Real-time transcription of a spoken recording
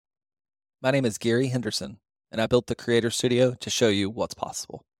My name is Gary Henderson, and I built the Creator Studio to show you what's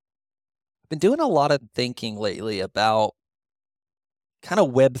possible. I've been doing a lot of thinking lately about kind of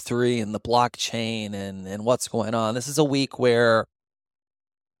Web3 and the blockchain and what's going on. This is a week where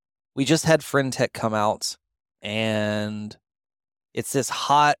we just had FriendTech come out, and it's this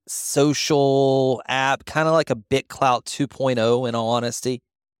hot social app, kind of like a BitClout 2.0 in all honesty.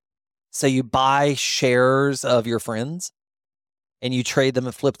 So you buy shares of your friends and you trade them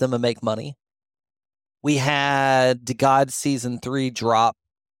and flip them and make money. We had the God Season 3 drop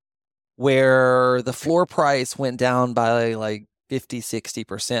where the floor price went down by like 50,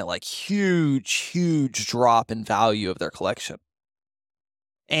 60%, like huge drop in value of their collection.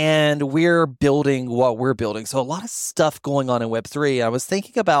 And we're building what we're building. So a lot of stuff going on in Web3. I was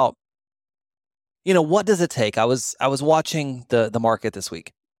thinking about, what does it take? I was watching the market this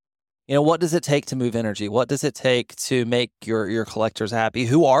week. What does it take to move energy? What does it take to make your collectors happy?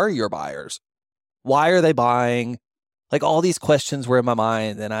 Who are your buyers? Why are they buying? Like all these questions were in my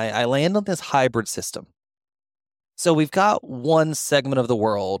mind, and I land on this hybrid system. So we've got one segment of the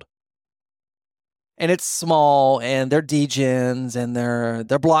world, and it's small, and they're degens, and they're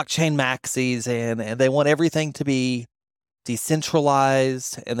blockchain maxis, and they want everything to be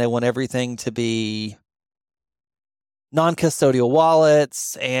decentralized, and they want everything to be non-custodial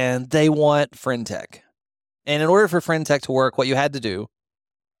wallets, and they want FriendTech. And in order for FriendTech to work, what you had to do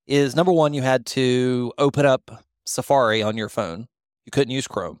is, number one, you had to open up Safari on your phone. You couldn't use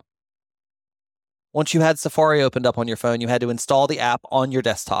Chrome. Once you had Safari opened up on your phone, you had to install the app on your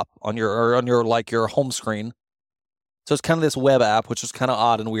desktop, on your home screen. So it's kind of this web app, which was kind of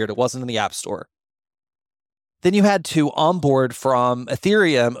odd and weird. It wasn't in the App Store. Then you had to onboard from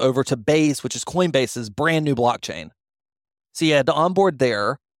Ethereum over to Base, which is Coinbase's brand new blockchain. So you had to onboard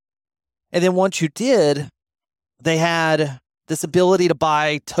there. And then once you did, they had this ability to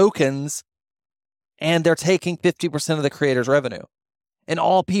buy tokens, and they're taking 50% of the creator's revenue. And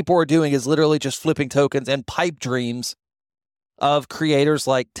all people are doing is literally just flipping tokens and pipe dreams of creators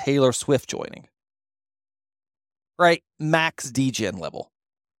like Taylor Swift joining. Right? Max degen level.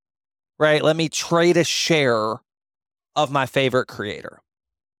 Right? Let me trade a share of my favorite creator.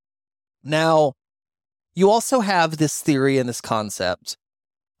 Now, you also have this theory and this concept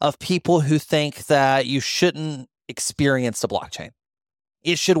of people who think that you shouldn't experience the blockchain.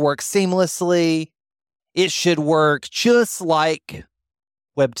 It should work seamlessly. It should work just like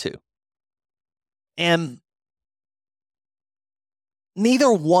Web 2. And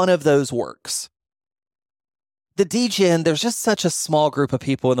neither one of those works. The degen, there's just such a small group of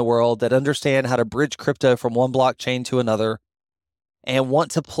people in the world that understand how to bridge crypto from one blockchain to another and want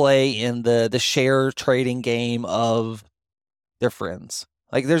to play in the share trading game of their friends.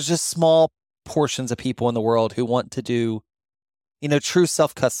 Like there's just small portions of people in the world who want to do, true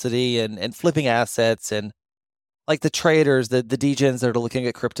self-custody and flipping assets, and like the traders, the degens that are looking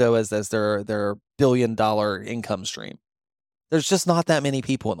at crypto as their billion-dollar income stream. There's just not that many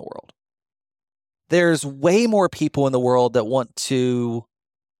people in the world. There's way more people in the world that want to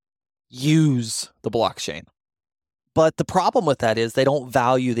use the blockchain. But the problem with that is they don't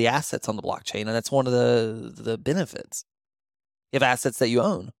value the assets on the blockchain, and that's one of the benefits. You have assets that you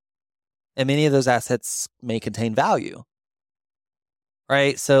own, and many of those assets may contain value.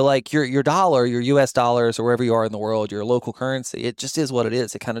 Right? So like your dollar, your US dollars, or wherever you are in the world, your local currency, it just is what it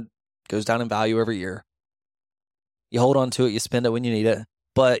is. It kind of goes down in value every year. You hold on to it, you spend it when you need it.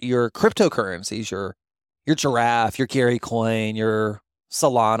 But your cryptocurrencies, your Giraffe, your Gary coin, your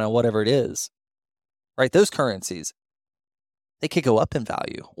Solana, whatever it is, right? Those currencies, they could go up in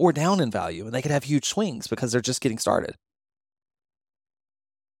value or down in value, and they could have huge swings because they're just getting started.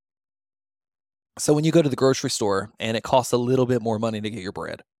 So when you go to the grocery store and it costs a little bit more money to get your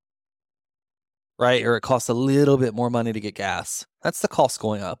bread, right? Or it costs a little bit more money to get gas, that's the cost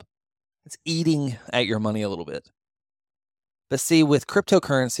going up. It's eating at your money a little bit. But see, with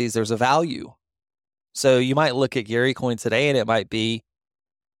cryptocurrencies, there's a value. So you might look at Gary coin today and it might be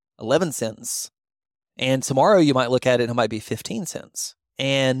 11 cents. And tomorrow you might look at it and it might be 15 cents.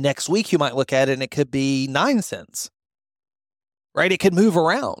 And next week you might look at it and it could be 9 cents. Right? It could move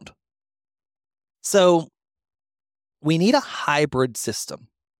around. So we need a hybrid system.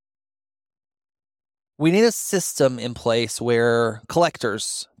 We need a system in place where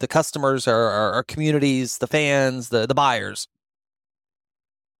collectors, the customers, our communities, the fans, the buyers,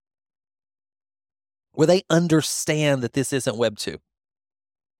 where they understand that this isn't Web 2.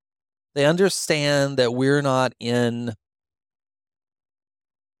 They understand that we're not in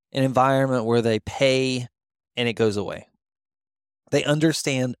an environment where they pay and it goes away. They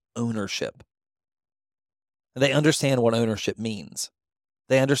understand ownership. They understand what ownership means.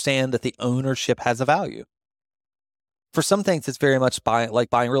 They understand that the ownership has a value. For some things, it's very much like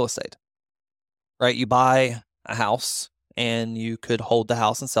buying real estate, right? You buy a house and you could hold the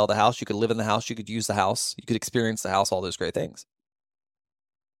house and sell the house. You could live in the house. You could use the house. You could experience the house, all those great things.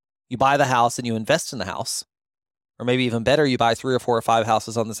 You buy the house and you invest in the house. Or maybe even better, you buy 3 or 4 or 5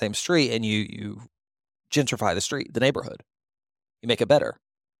 houses on the same street and you gentrify the street, the neighborhood. You make it better.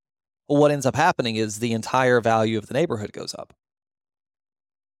 Well, what ends up happening is the entire value of the neighborhood goes up.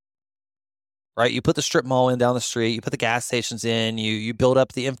 Right? You put the strip mall in down the street, you put the gas stations in, you build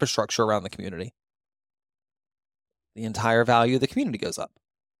up the infrastructure around the community. The entire value of the community goes up.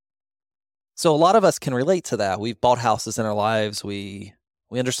 So a lot of us can relate to that. We've bought houses in our lives. We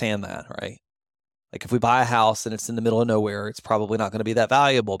understand that, right? Like if we buy a house and it's in the middle of nowhere, it's probably not going to be that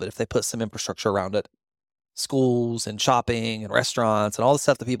valuable. But if they put some infrastructure around it, schools and shopping and restaurants and all the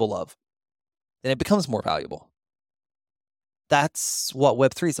stuff that people love, then it becomes more valuable. That's what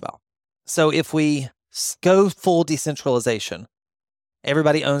Web3 is about. So if we go full decentralization,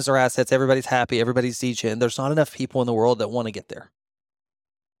 everybody owns their assets, everybody's happy, everybody's DGen, there's not enough people in the world that want to get there.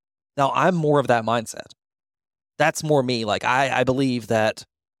 Now, I'm more of that mindset. That's more me. Like I believe that,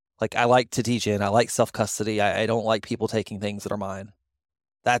 like I like to DGen, I like self-custody. I don't like people taking things that are mine.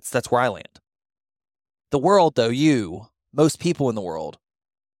 That's where I land. The world, though, most people in the world,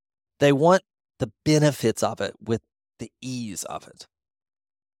 they want the benefits of it with the ease of it.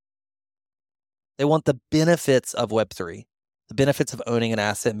 They want the benefits of Web3, the benefits of owning an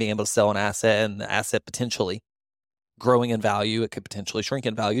asset and being able to sell an asset and the asset potentially growing in value. It could potentially shrink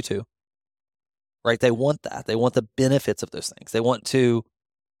in value too, right? They want that. They want the benefits of those things. They want to,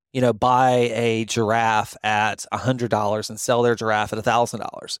 buy a giraffe at $100 and sell their giraffe at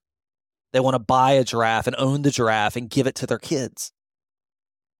 $1,000. They want to buy a giraffe and own the giraffe and give it to their kids.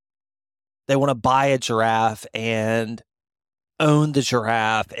 They want to buy a giraffe and own the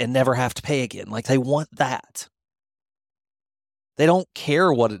giraffe and never have to pay again. Like they want that. They don't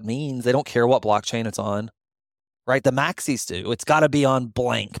care what it means. They don't care what blockchain it's on, right? The maxis do. It's got to be on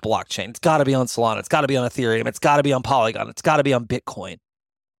blank blockchain. It's got to be on Solana. It's got to be on Ethereum. It's got to be on Polygon. It's got to be on Bitcoin,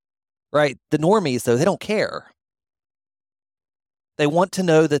 right? The normies, though, they don't care. They want to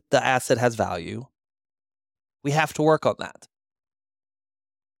know that the asset has value. We have to work on that.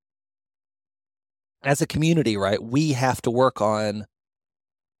 As a community, right, we have to work on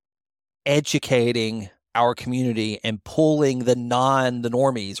educating our community and pulling the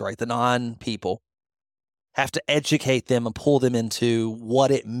normies, right, the non-people, have to educate them and pull them into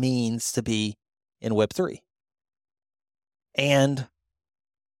what it means to be in Web3. And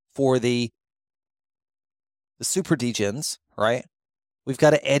for the super degens, right, we've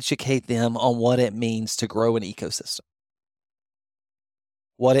got to educate them on what it means to grow an ecosystem,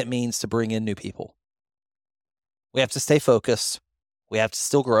 what it means to bring in new people. We have to stay focused. We have to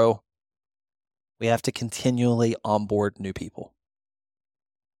still grow. We have to continually onboard new people.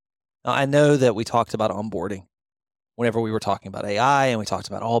 Now, I know that we talked about onboarding whenever we were talking about AI, and we talked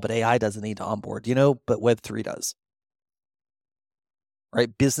about, but AI doesn't need to onboard, but Web3 does.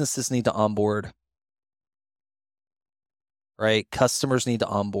 Right? Businesses need to onboard. Right? Customers need to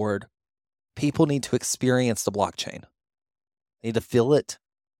onboard. People need to experience the blockchain. They need to feel it.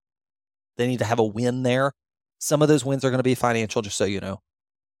 They need to have a win there. Some of those wins are going to be financial, just so you know.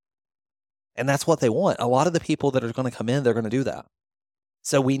 And that's what they want. A lot of the people that are going to come in, they're going to do that.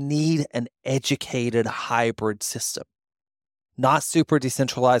 So we need an educated hybrid system, not super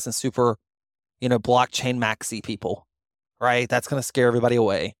decentralized and super, blockchain maxi people, right? That's going to scare everybody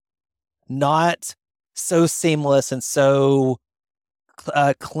away. Not so seamless and so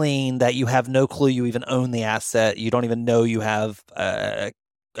clean that you have no clue you even own the asset. You don't even know you have a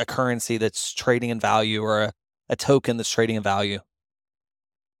currency that's trading in value or a token that's trading in value.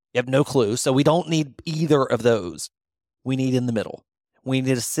 You have no clue. So we don't need either of those. We need in the middle. We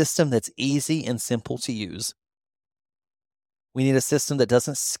need a system that's easy and simple to use. We need a system that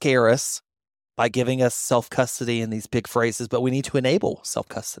doesn't scare us by giving us self-custody and these big phrases, but we need to enable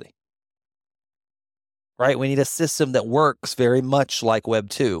self-custody. Right? We need a system that works very much like Web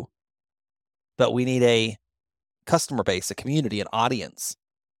 2, but we need a customer base, a community, an audience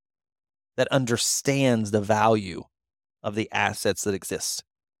that understands the value of the assets that exist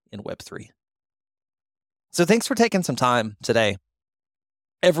in Web3. So thanks for taking some time today.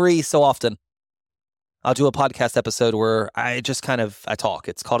 Every so often, I'll do a podcast episode where I just I talk.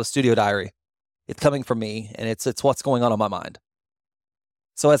 It's called a studio diary. It's coming from me, and it's what's going on my mind.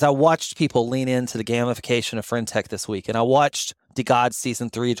 So as I watched people lean into the gamification of friend tech this week, and I watched the God Season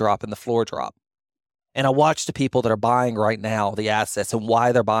 3 drop and the floor drop, and I watched the people that are buying right now, the assets, and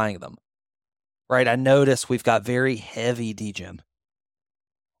why they're buying them, right? I noticed we've got very heavy degen.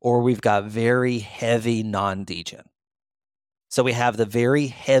 or we've got very heavy non-degen. So we have the very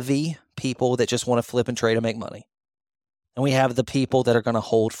heavy people that just want to flip and trade and make money. And we have the people that are going to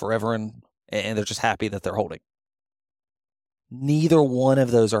hold forever and they're just happy that they're holding. Neither one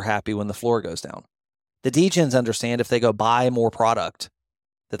of those are happy when the floor goes down. The degens understand if they go buy more product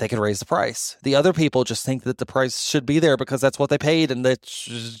that they can raise the price. The other people just think that the price should be there because that's what they paid, and that's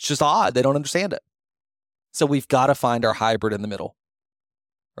just odd. They don't understand it. So we've got to find our hybrid in the middle,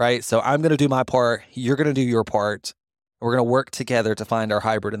 right? So I'm going to do my part. You're going to do your part. We're going to work together to find our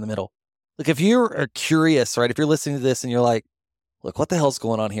hybrid in the middle. Look, if you're curious, right, if you're listening to this and you're like, look, what the hell's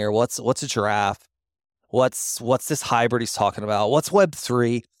going on here? What's a giraffe? What's this hybrid he's talking about? What's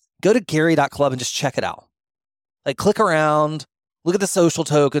Web3? Go to Gary.club and just check it out. Like, click around, look at the social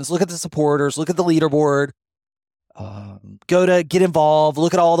tokens, look at the supporters, look at the leaderboard. Go to get involved,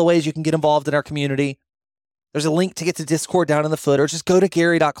 look at all the ways you can get involved in our community. There's a link to get to Discord down in the footer. Just go to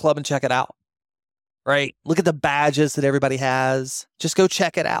Gary.club and check it out. Right? Look at the badges that everybody has. Just go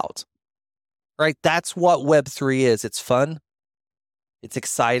check it out. Right? That's what Web3 is. It's fun. It's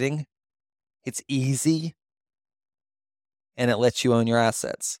exciting. It's easy. And it lets you own your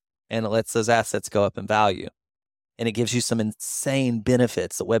assets. And it lets those assets go up in value. And it gives you some insane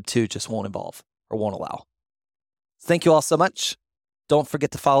benefits that Web2 just won't involve or won't allow. Thank you all so much. Don't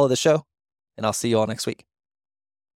forget to follow the show. And I'll see you all next week.